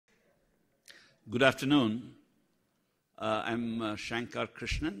Good afternoon. I'm Shankar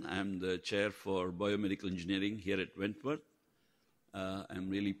Krishnan. I'm the chair for Biomedical Engineering here at Wentworth. I'm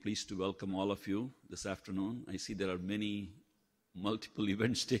really pleased to welcome all of you this afternoon. I see there are multiple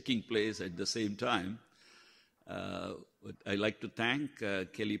events taking place at the same time. But I'd like to thank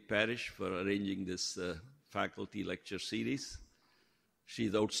Kelly Parrish for arranging this faculty lecture series.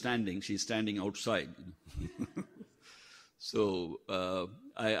 She's outstanding. She's standing outside. So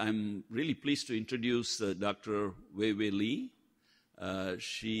I'm really pleased to introduce Dr. Weihui Li.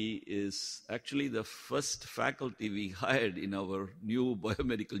 She is actually the first faculty we hired in our new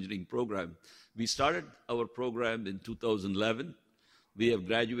biomedical engineering program. We started our program in 2011. We have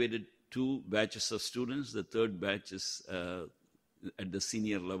graduated 2 batches of students. The 3rd batch is at the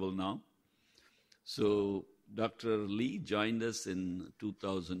senior level now. So Dr. Li joined us in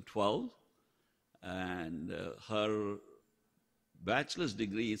 2012, and her bachelor's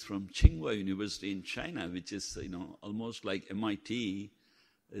degree is from Tsinghua University in China, which is, almost like MIT.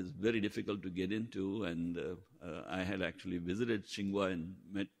 It's very difficult to get into, and I had actually visited Tsinghua and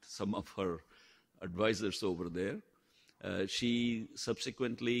met some of her advisors over there. She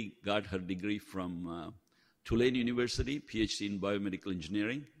subsequently got her degree from Tulane University, Ph.D. in Biomedical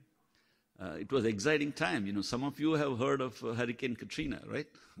Engineering. It was an exciting time. Some of you have heard of Hurricane Katrina, right?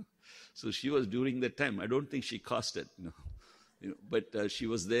 So she was during that time. I don't think she caused it, but she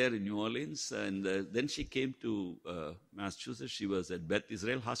was there in New Orleans, and then she came to Massachusetts. She was at Beth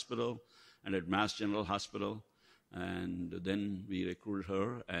Israel Hospital and at Mass General Hospital, and then we recruited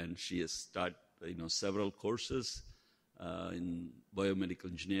her, and she has taught several courses in biomedical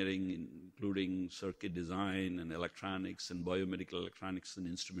engineering, including circuit design and electronics and biomedical electronics and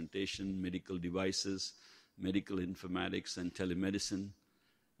instrumentation, medical devices, medical informatics, and telemedicine.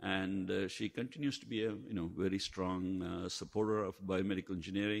 And she continues to be a very strong supporter of biomedical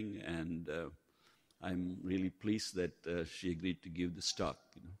engineering, and I'm really pleased that she agreed to give this talk.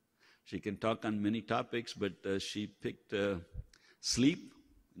 She can talk on many topics, but she picked sleep.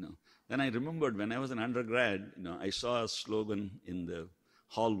 Then I remembered when I was an undergrad, I saw a slogan in the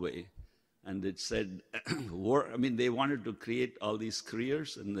hallway, and it said, they wanted to create all these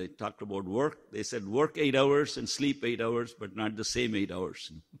careers, and they talked about work. They said work 8 hours and sleep 8 hours, but not the same 8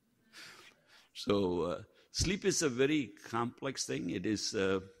 hours. So sleep is a very complex thing. It is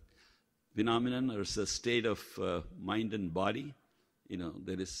a phenomenon, or it's a state of mind and body.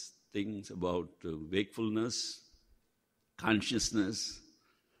 There is things about wakefulness, consciousness,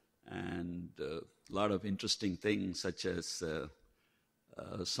 and a lot of interesting things such as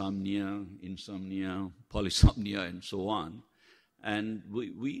somnia, insomnia, polysomnia, and so on. And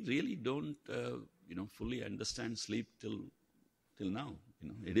we really don't, fully understand sleep till now.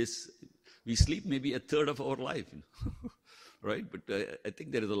 We sleep maybe a third of our life, right? But I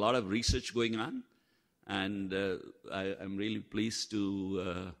think there is a lot of research going on, and I'm really pleased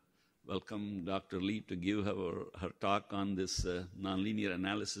to welcome Dr. Li to give her talk on this nonlinear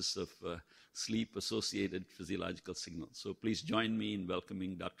analysis of sleep-associated physiological signals. So please join me in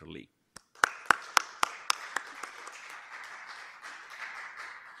welcoming Dr. Li.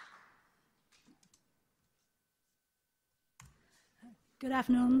 Good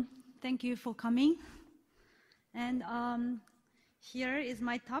afternoon. Thank you for coming. And here is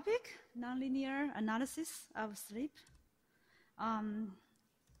my topic, nonlinear analysis of sleep.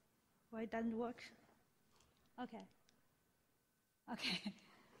 Why it doesn't work? Okay.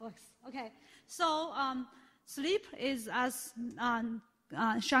 Works. Okay. So sleep is, as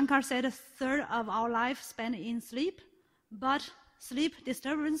Shankar said, a third of our life spent in sleep, but sleep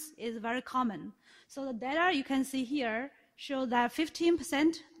disturbance is very common. So the data you can see here show that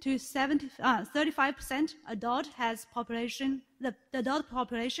 15% to 35% adult has population. The adult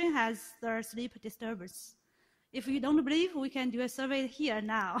population has their sleep disturbance. If you don't believe, we can do a survey here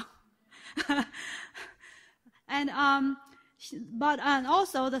now. And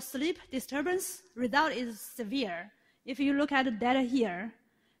also the sleep disturbance result is severe. If you look at the data here,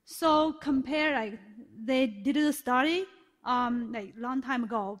 so compare, they did a study long time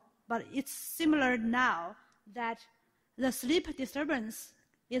ago, but it's similar now that the sleep disturbance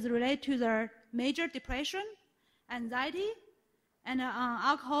is related to the major depression, anxiety, and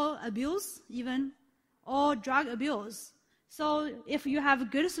alcohol abuse, even, or drug abuse. So if you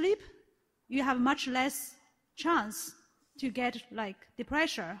have good sleep, you have much less chance to get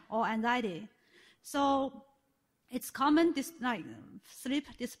depression or anxiety. So it's common, sleep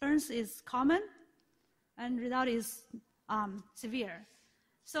disturbance is common, and result is severe.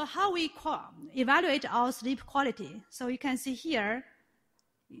 So how we evaluate our sleep quality? So you can see here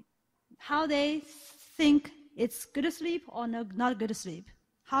how they think it's good sleep or not good sleep,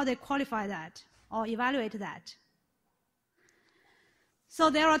 how they qualify that. or evaluate that. So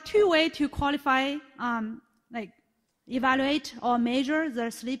there are two ways to qualify, evaluate or measure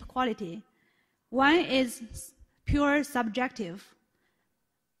the sleep quality. One is pure subjective.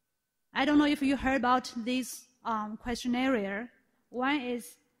 I don't know if you heard about this questionnaire. One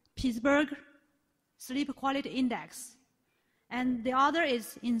is Pittsburgh Sleep Quality Index, and the other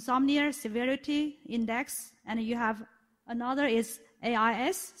is Insomnia Severity Index, and you have another is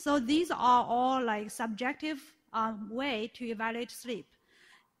AIS. So these are all like subjective way to evaluate sleep.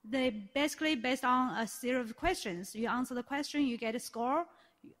 They basically based on a series of questions. You answer the question, you get a score.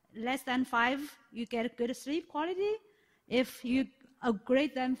 Less than 5, you get good sleep quality. If you are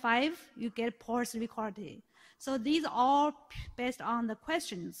greater than 5, you get poor sleep quality. So these are all based on the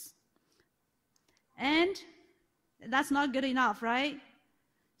questions. And that's not good enough, right?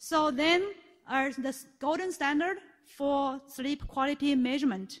 So then the golden standard for sleep quality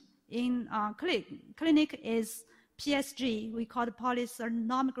measurement in clinic is PSG. We call it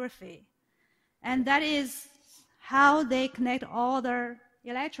polysomnography. And that is how they connect all the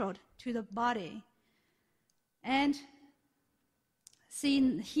electrode to the body. And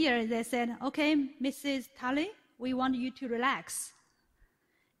see here, they said, okay, Mrs. Tully, we want you to relax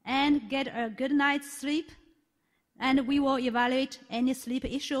and get a good night's sleep, and we will evaluate any sleep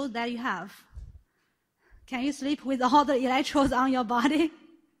issue that you have. Can you sleep with all the electrodes on your body?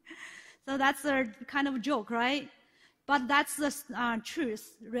 So that's a kind of joke, right? But that's the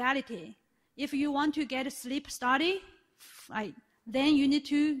truth, reality. If you want to get a sleep study, then you need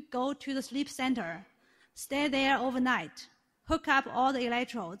to go to the sleep center, stay there overnight, hook up all the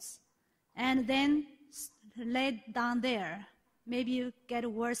electrodes, and then lay down there. Maybe you get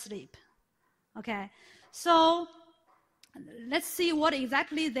worse sleep. Okay, so let's see what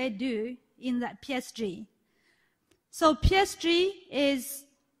exactly they do in that PSG. So PSG is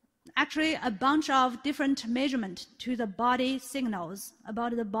actually a bunch of different measurements to the body signals,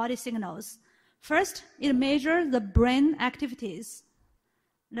 about the body signals. First, it measures the brain activities,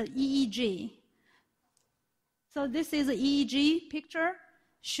 the EEG. So this is an EEG picture,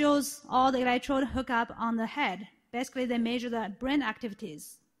 shows all the electrode hookup on the head. Basically, they measure the brain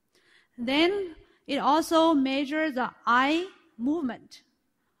activities. Then it also measures the eye movement.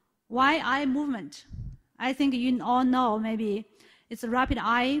 Why eye movement? I think you all know maybe it's a rapid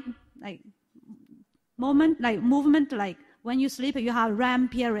eye movement, like when you sleep, you have REM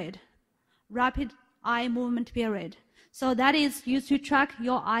period, rapid eye movement period. So that is used to track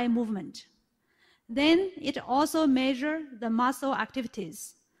your eye movement. Then it also measures the muscle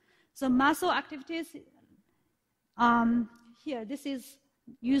activities. So muscle activities, here, this is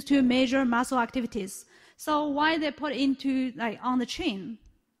used to measure muscle activities. So why they put into on the chin?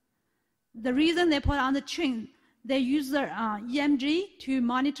 The reason they put on the chin, they use the EMG to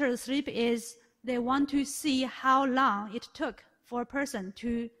monitor the sleep is they want to see how long it took for a person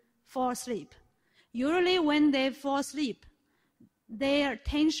to fall asleep. Usually when they fall asleep, their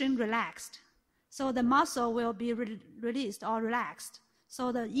tension relaxed. So the muscle will be released or relaxed.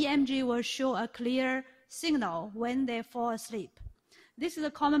 So the EMG will show a clear signal when they fall asleep. This is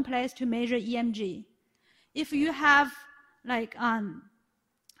a common place to measure EMG. If you have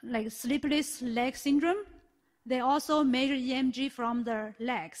sleepless leg syndrome, they also measure EMG from the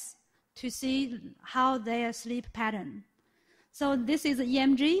legs to see how their sleep pattern. So this is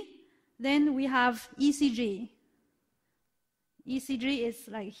EMG. Then we have ECG. ECG is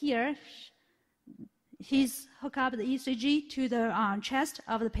like here. He's hooked up the ECG to the chest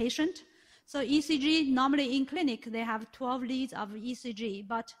of the patient. So ECG, normally in clinic, they have 12 leads of ECG,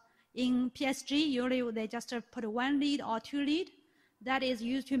 but in PSG, usually they just put 1 lead or 2 lead. That is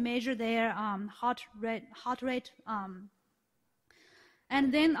used to measure their heart rate.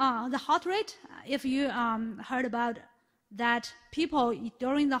 And then the heart rate, if you heard about that, people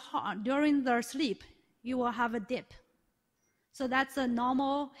during their sleep, you will have a dip. So that's a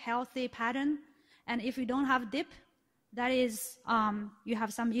normal, healthy pattern. And if you don't have dip, that is you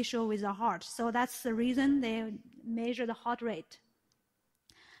have some issue with the heart. So that's the reason they measure the heart rate.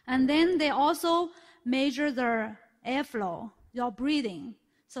 And then they also measure the airflow, your breathing.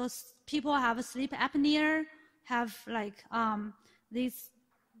 So people have sleep apnea, have this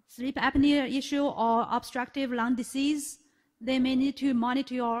sleep apnea issue or obstructive lung disease. They may need to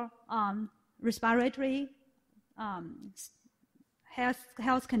monitor your respiratory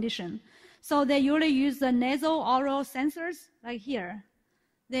health condition. So they usually use the nasal oral sensors, like here.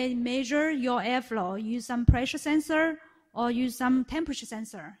 They measure your airflow, use some pressure sensor or use some temperature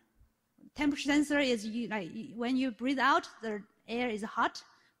sensor. Temperature sensor is when you breathe out, the air is hot.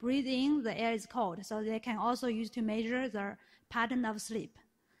 Breathe in, the air is cold. So they can also use to measure the pattern of sleep.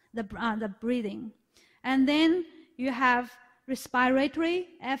 the breathing. And then you have respiratory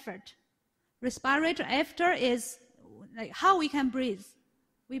effort. Respiratory effort is like how we can breathe.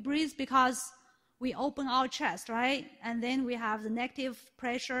 We breathe because we open our chest, right? And then we have the negative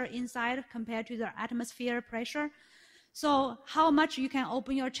pressure inside compared to the atmosphere pressure. So how much you can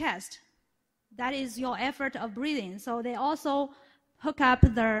open your chest, that is your effort of breathing. So they also hook up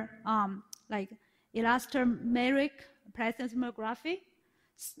their like elastomeric plethysmography,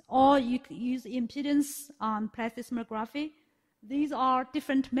 or you can use impedance plethysmography. These are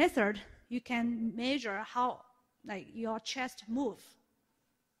different methods you can measure how like your chest move.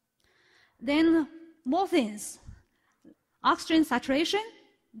 Then more things. Oxygen saturation,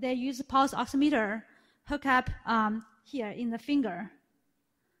 they use pulse oximeter, hook up here in the finger.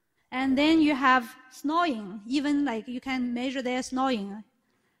 And then you have snoring, even like you can measure their snoring.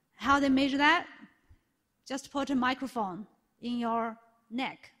 How they measure that? Just put a microphone in your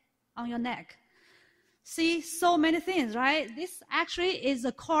neck, on your neck. See, so many things, right? This actually is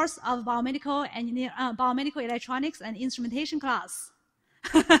a course of biomedical electronics and instrumentation class.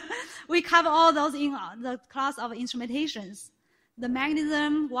 We cover all those in the class of instrumentations. The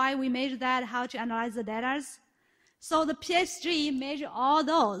mechanism, why we measure that, how to analyze the data. So the Ph.D. measure all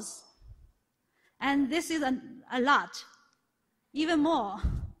those. And this is a lot. Even more.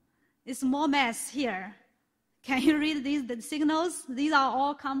 It's more math here. Can you read the signals? These are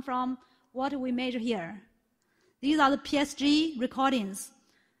all come from what we measure here. These are the Ph.D. recordings.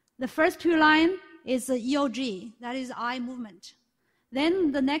 The first two lines is the EOG, that is eye movement.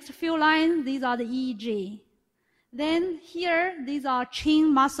 Then the next few lines, these are the EEG. Then here, these are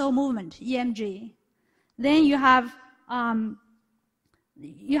chin muscle movement, EMG. Then you have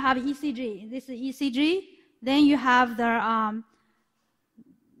ECG. This is ECG. Then you have the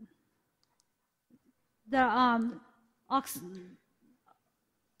oxygen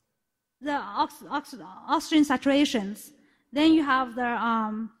saturations. Then you have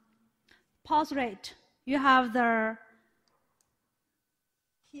the pulse rate. You have the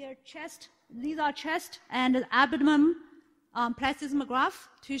here chest. These are chest and abdomen plethysmograph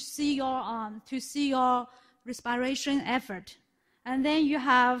to see your respiration effort. And then you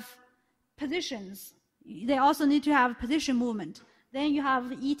have positions. They also need to have position movement. Then you have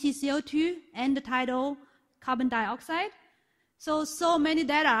EtCO2 and tidal carbon dioxide. So many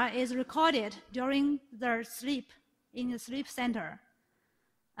data is recorded during their sleep in the sleep center.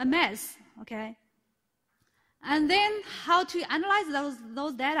 A mess, okay? And then how to analyze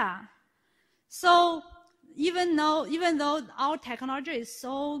those data. So even though our technology is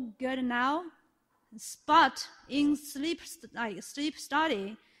so good now, but in sleep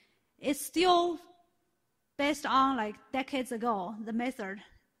study, it's still based on like decades ago, the method.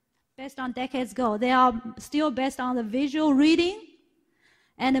 Based on decades ago, they are still based on the visual reading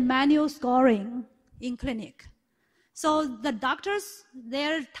and the manual scoring in clinic. So the doctors,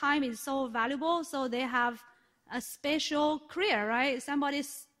 their time is so valuable, so they have a special career, right? Somebody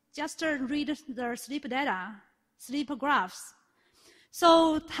just read their sleep data, sleep graphs.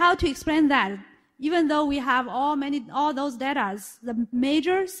 So how to explain that? Even though we have all those data, the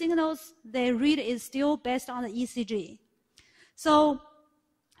major signals they read is still based on the ECG. So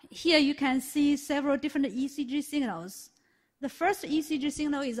here you can see several different ECG signals. The first ECG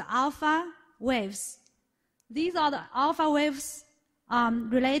signal is alpha waves. These are the alpha waves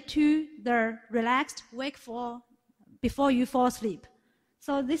relate to the relaxed wakeful before you fall asleep.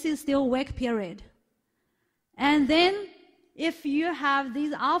 So this is still wake period. And then if you have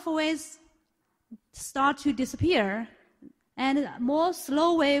these alpha waves start to disappear and more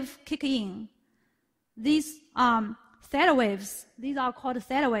slow wave kick in, these theta waves, these are called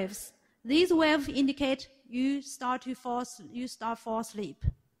theta waves. These waves indicate you start fall asleep.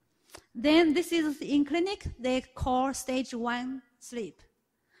 Then this is in clinic, they call stage 1 sleep.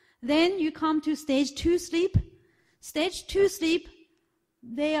 Then you come to stage 2 sleep. Stage 2 sleep,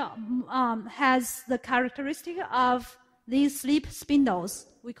 they has the characteristic of these sleep spindles.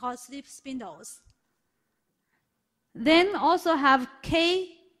 We call sleep spindles. Then also have K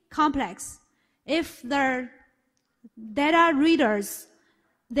complex. If the data readers,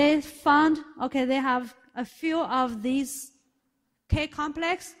 they found, okay, they have a few of these K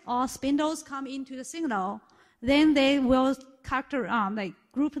complex or spindles come into the signal, then they will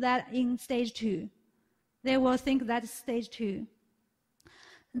group that in stage 2. They will think that's stage 2.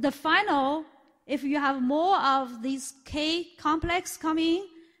 The final, if you have more of these K complex coming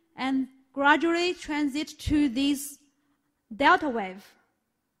and gradually transit to these delta wave,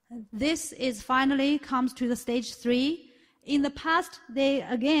 this is finally comes to the stage 3. In the past, they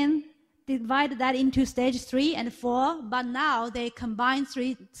again divided that into stage 3 and 4, but now they combine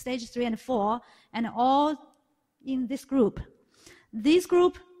stage 3 and 4, and all in this group. This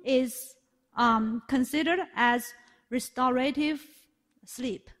group is considered as restorative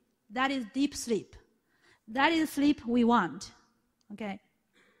sleep. That is deep sleep. That is sleep we want. Okay.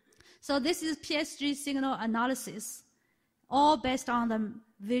 So this is PSG signal analysis, all based on the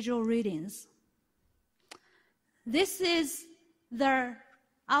visual readings. This is their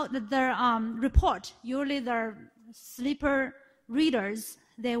report. Usually the sleeper readers,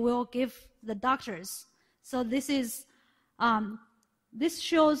 they will give the doctors. So this is this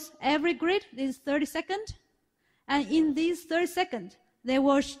shows every grid is 30 seconds, and in these 30 seconds, they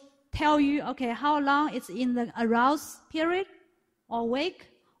will tell you, okay, how long it's in the aroused period, or wake,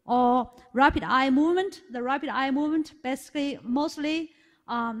 or rapid eye movement. The rapid eye movement basically mostly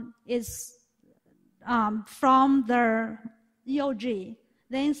is from the EOG.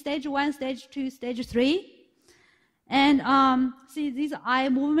 Then stage 1, stage 2, stage 3. And see, these eye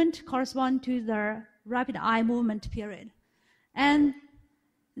movement correspond to the rapid eye movement period. And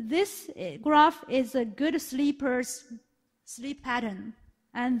this graph is a good sleeper's sleep pattern.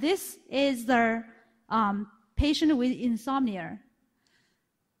 And this is the patient with insomnia.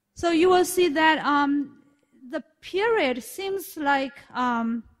 So you will see that the period seems like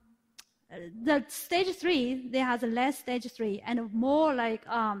the stage 3, they have less stage 3 and more like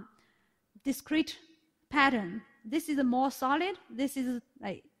discrete pattern. This is more solid. This is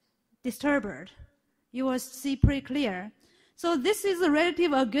like disturbed. You will see pretty clear. So this is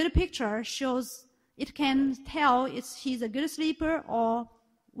a good picture, shows it can tell if he's a good sleeper or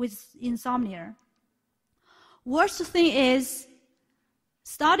with insomnia. Worst thing is,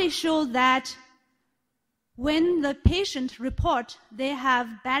 studies show that when the patient report they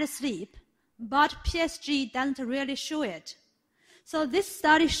have bad sleep, but PSG doesn't really show it. So this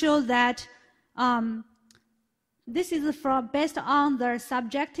study shows that this is based on their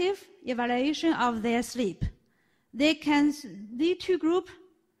subjective evaluation of their sleep. The two group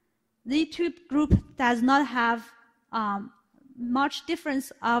does not have much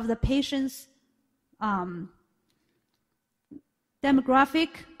difference of the patient's demographic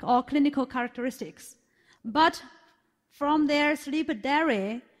or clinical characteristics. But from their sleep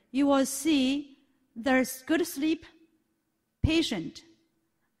diary, you will see there's good sleep patient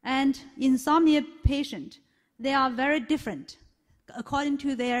and insomnia patient. They are very different according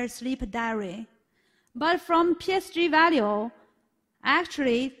to their sleep diary. But from PSG value,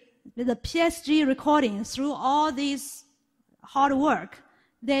 actually, the PSG recording through all these hard work,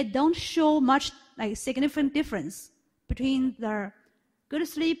 they don't show much like significant difference between the good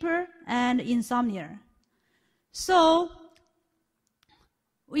sleeper and insomnia. So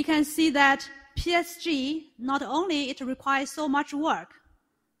we can see that PSG, not only it requires so much work,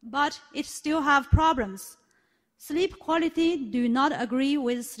 but it still have problems. Sleep quality do not agree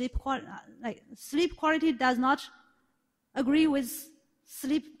with sleep quality. Sleep quality does not agree with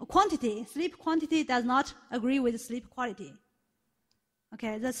sleep quantity. Sleep quantity does not agree with sleep quality.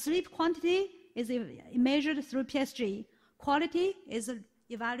 Okay, the sleep quantity is measured through PSG. Quality is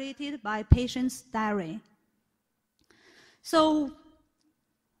evaluated by patient's diary. So,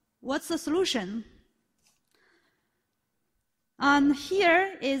 what's the solution?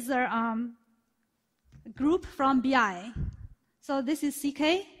 Here is a group from BI. So this is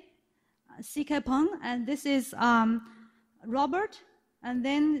CK Peng, and this is Robert, and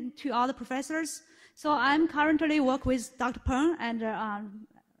then two other professors. So I'm currently work with Dr. Peng and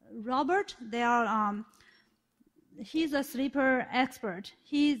Robert. They are he's a sleeper expert.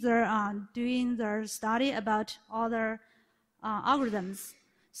 He's doing the study about other algorithms.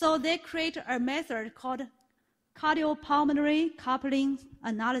 So they create a method called cardiopulmonary coupling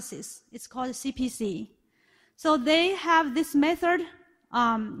analysis. It's called CPC. So they have this method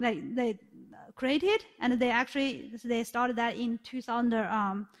they created, and they started that in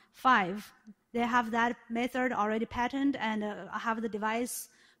 2005. They have that method already patented and have the device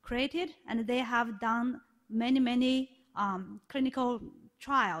created, and they have done many clinical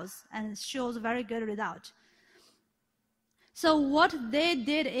trials and shows very good result. So what they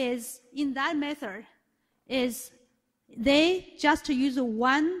did is, in that method, is they just use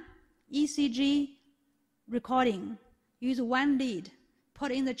one ECG recording, use one lead,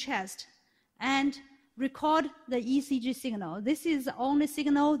 put in the chest, and record the ECG signal. This is the only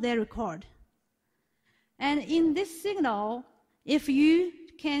signal they record. And in this signal, if you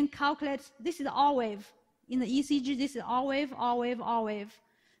can calculate, this is all wave. In the ECG, this is all wave, all wave, all wave.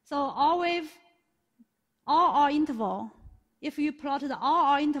 So all wave, all interval. If you plot the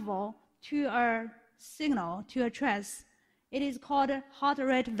all interval to a signal, to a trace, It is called heart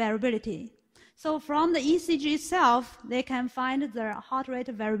rate variability. So from the ECG itself, they can find the heart rate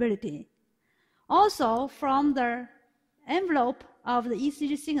variability. Also, from the envelope of the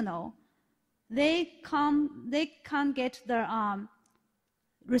ECG signal, they can get the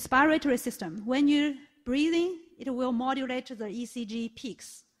respiratory system. When you're breathing, it will modulate the ECG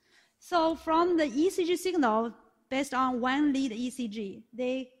peaks. So from the ECG signal, based on one lead ECG,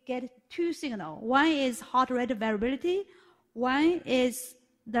 they get two signals. One is heart rate variability, one is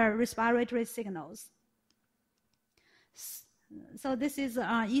the respiratory signals. So this is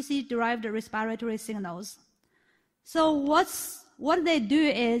ECG-derived respiratory signals. So what they do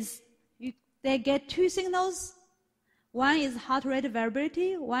is they get two signals. One is heart rate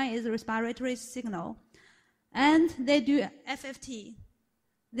variability, one is respiratory signal. And they do FFT.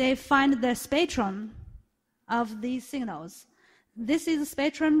 They find the spectrum of these signals. This is a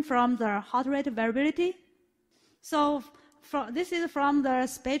spectrum from the heart rate variability. So this is from the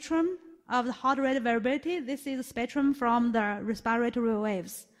spectrum of the heart rate variability. This is a spectrum from the respiratory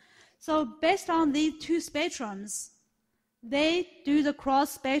waves. So based on these two spectrums, they do the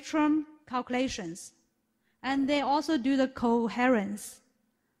cross-spectrum calculations. And they also do the coherence.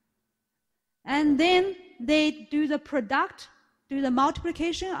 And then they do the product, do the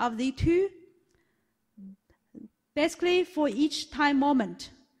multiplication of the two. Basically, for each time moment,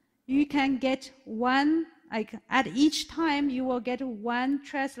 you can get one, like at each time, you will get one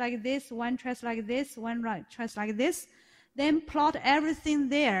trace like this, one trace like this, one trace like this. Then plot everything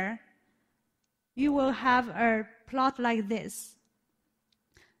there. You will have a plot like this.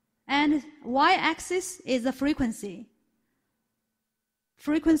 And y-axis is the frequency.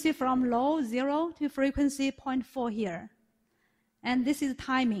 Frequency from low, 0, to frequency 0.4 here. And this is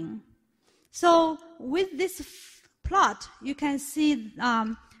timing. So with this plot, you can see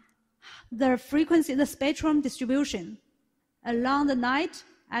the frequency, the spectrum distribution along the night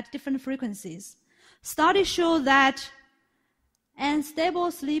at different frequencies. Studies show that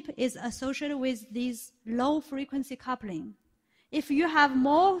unstable sleep is associated with these low-frequency coupling. If you have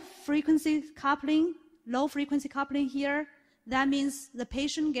more frequency coupling, low frequency coupling here, that means the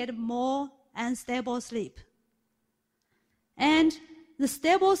patient get more unstable sleep. And the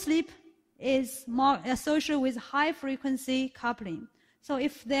stable sleep is more associated with high frequency coupling. So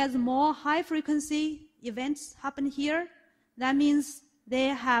if there's more high frequency events happen here, that means they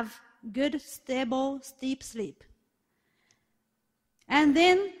have good, stable, deep sleep. And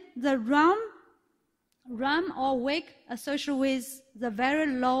then the REM or wake associated with the very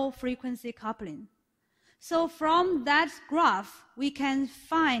low frequency coupling. So from that graph, we can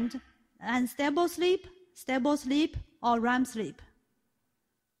find unstable sleep, stable sleep, or REM sleep.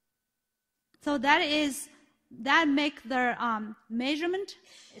 So that make the measurement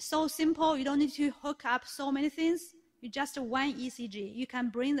so simple. You don't need to hook up so many things. You just one ECG. You can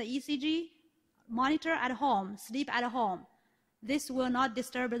bring the ECG, monitor at home, sleep at home. This will not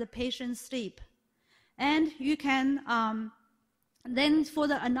disturb the patient's sleep. And you can, then for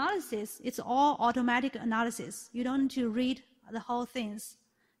the analysis, it's all automatic analysis. You don't need to read the whole things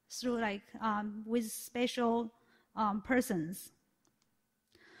through with special persons.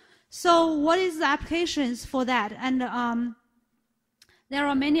 So what is the applications for that? And there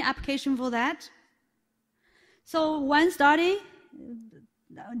are many applications for that. So one study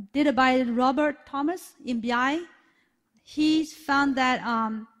did by Robert Thomas in BI, he found that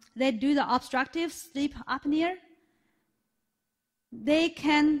they do the obstructive sleep apnea. They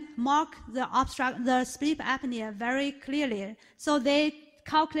can mark the sleep apnea very clearly. So they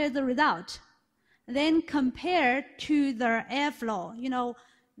calculate the result. Then compare to the airflow. You know,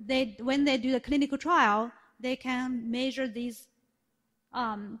 when they do the clinical trial, they can measure these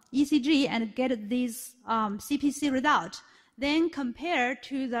ECG and get these CPC result. Then compare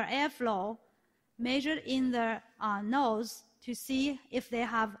to the airflow measured in the nose to see if they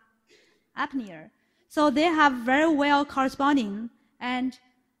have apnea. So they have very well corresponding and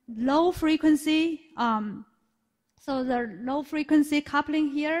low frequency. So the low frequency coupling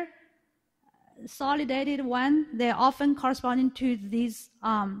here, solidated one, they're often corresponding to these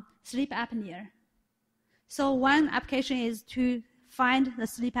sleep apnea. So one application is to find the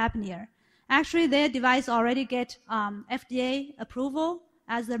sleep apnea. Actually, their device already get FDA approval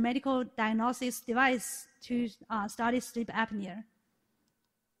as the medical diagnosis device to study sleep apnea.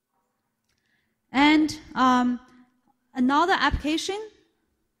 And another application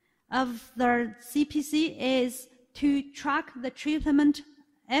of the CPC is to track the treatment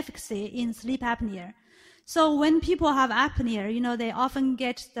efficacy in sleep apnea. So when people have apnea, you know, they often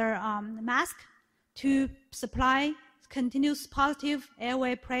get their mask to supply continuous positive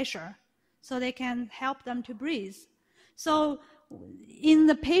airway pressure so they can help them to breathe. So in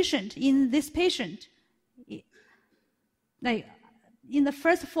this patient, like in the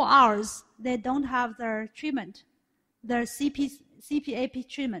first 4 hours, they don't have their treatment, their CPAP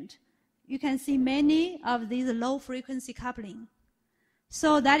treatment. You can see many of these low-frequency coupling.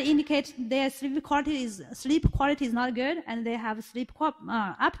 So that indicates their sleep quality is not good, and they have sleep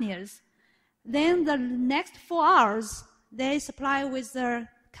apneas. Then the next 4 hours, they supply with their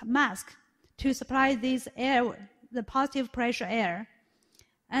mask to supply this air, the positive pressure air,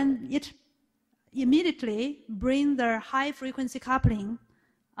 and it immediately brings their high-frequency coupling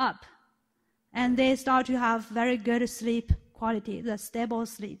up, and they start to have very good sleep quality, the stable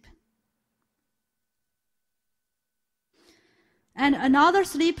sleep. And another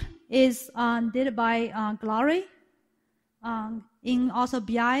sleep is did by Glory in also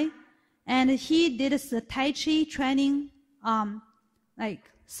BI, and he did the Tai Chi training, like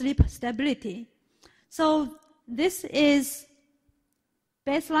sleep stability. So this is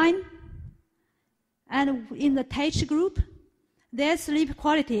baseline, and in the Tai Chi group, their sleep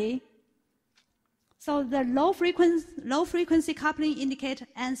quality. So the low frequency coupling indicate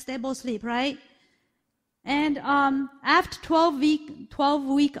unstable sleep, right? And after 12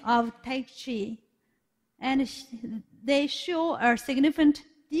 week of Tai Chi, and they show a significant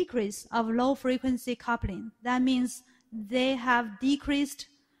decrease of low frequency coupling. That means they have decreased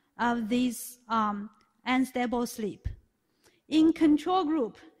of these unstable sleep. In control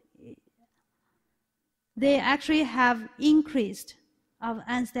group, they actually have increased of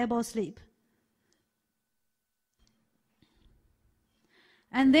unstable sleep.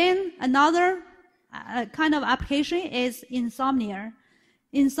 And then another kind of application is insomnia.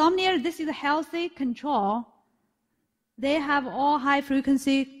 Insomnia, this is a healthy control. They have all high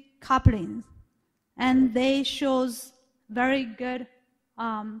frequency couplings, and they shows very good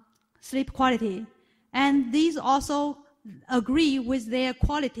sleep quality. And these also agree with their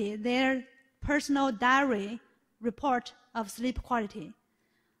quality, their personal diary report of sleep quality.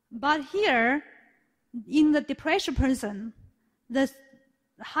 But here, in the depression person, the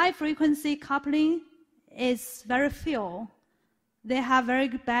high frequency coupling is very few. They have very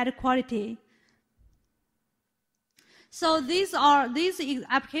bad quality. So these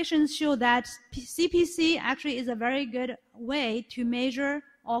applications show that CPC actually is a very good way to measure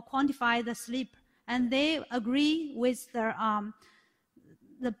or quantify the sleep, and they agree with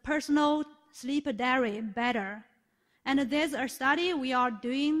the personal sleep diary better. And there's a study we are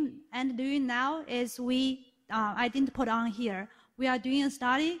doing now is I didn't put on here. We are doing a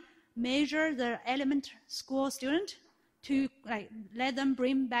study, measure the elementary school student to let them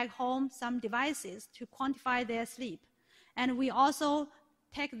bring back home some devices to quantify their sleep. And we also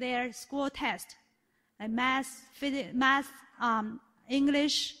take their school test, math,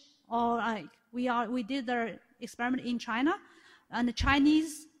 English, or we did the experiment in China, and the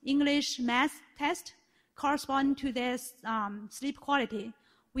Chinese English math test corresponding to their sleep quality.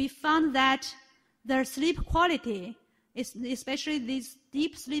 We found that their sleep quality, especially this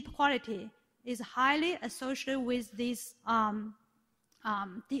deep sleep quality, is highly associated with this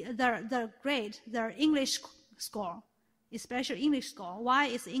the grade, their English score, especially English score. Why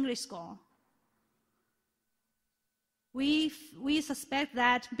is English score? We suspect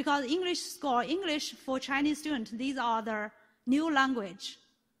that because English for Chinese students, these are the new language.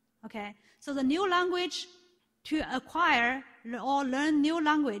 Okay, so the new language, to acquire or learn new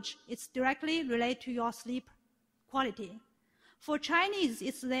language, it's directly related to your sleep quality. For Chinese,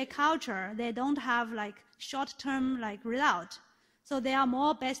 it's their culture. They don't have short-term result. So they are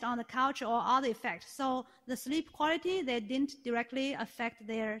more based on the culture or other effects. So the sleep quality, they didn't directly affect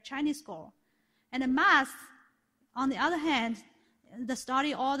their Chinese score. And the math, on the other hand,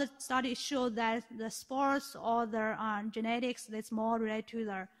 all the studies show that the sports or the genetics, that's more related to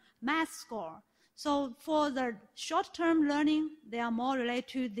the math score. So for the short-term learning, they are more related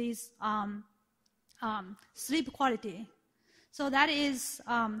to this sleep quality. So that is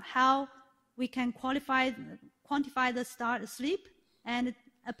how we can quantify the sleep and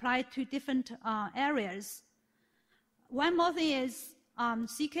apply it to different areas. One more thing is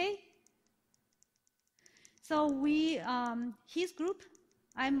CK. So his group,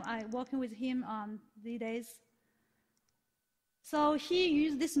 I'm working with him these days. So he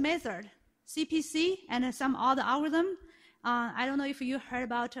used this method, CPC, and some other algorithm. I don't know if you heard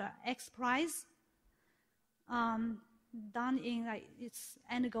about X-Prize. Done in it's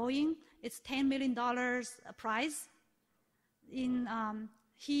ongoing. It's $10 million a prize.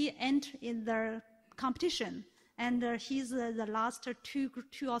 He entered in the competition, and he's the last two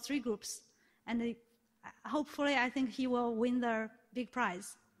or three groups, and hopefully I think he will win the big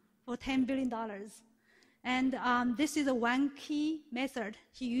prize for $10 billion. And this is one key method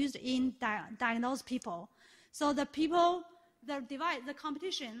he used in diagnose people. So the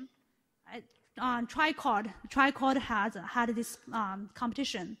competition, Tricord had this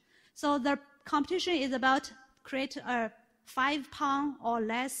competition. So the competition is about create a 5-pound or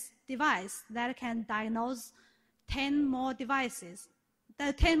less device that can diagnose 10 more diseases.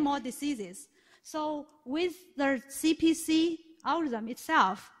 So with the CPC algorithm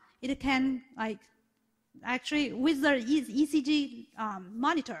itself, it can actually with the ECG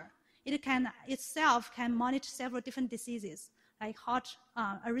monitor, it can itself monitor several different diseases like heart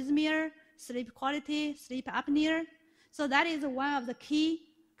arrhythmia, sleep quality, sleep apnea. So that is one of the key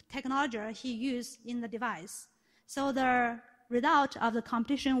technology he used in the device. So the result of the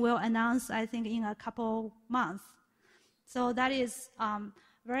competition will announce, I think, in a couple months. So that is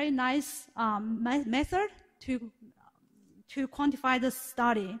very nice method to quantify the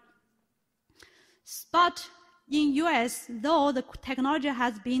study. But in US, though the technology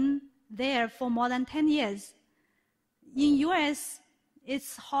has been there for more than 10 years, in US,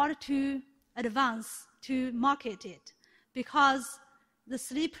 it's hard to advance to market it because the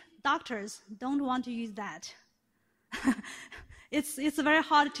sleep doctors don't want to use that. It's very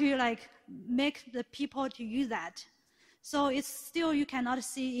hard to make the people to use that. So it's still you cannot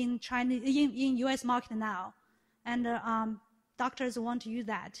see in China in US market now, and doctors want to use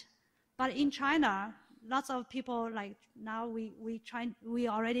that. But in China, lots of people now we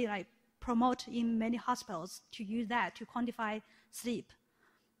already promote in many hospitals to use that to quantify sleep.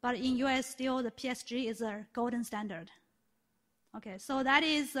 But in US still the PSG is a golden standard. Okay, so that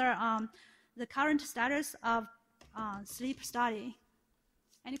is the current status of sleep study.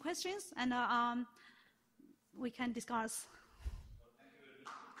 Any questions? And we can discuss.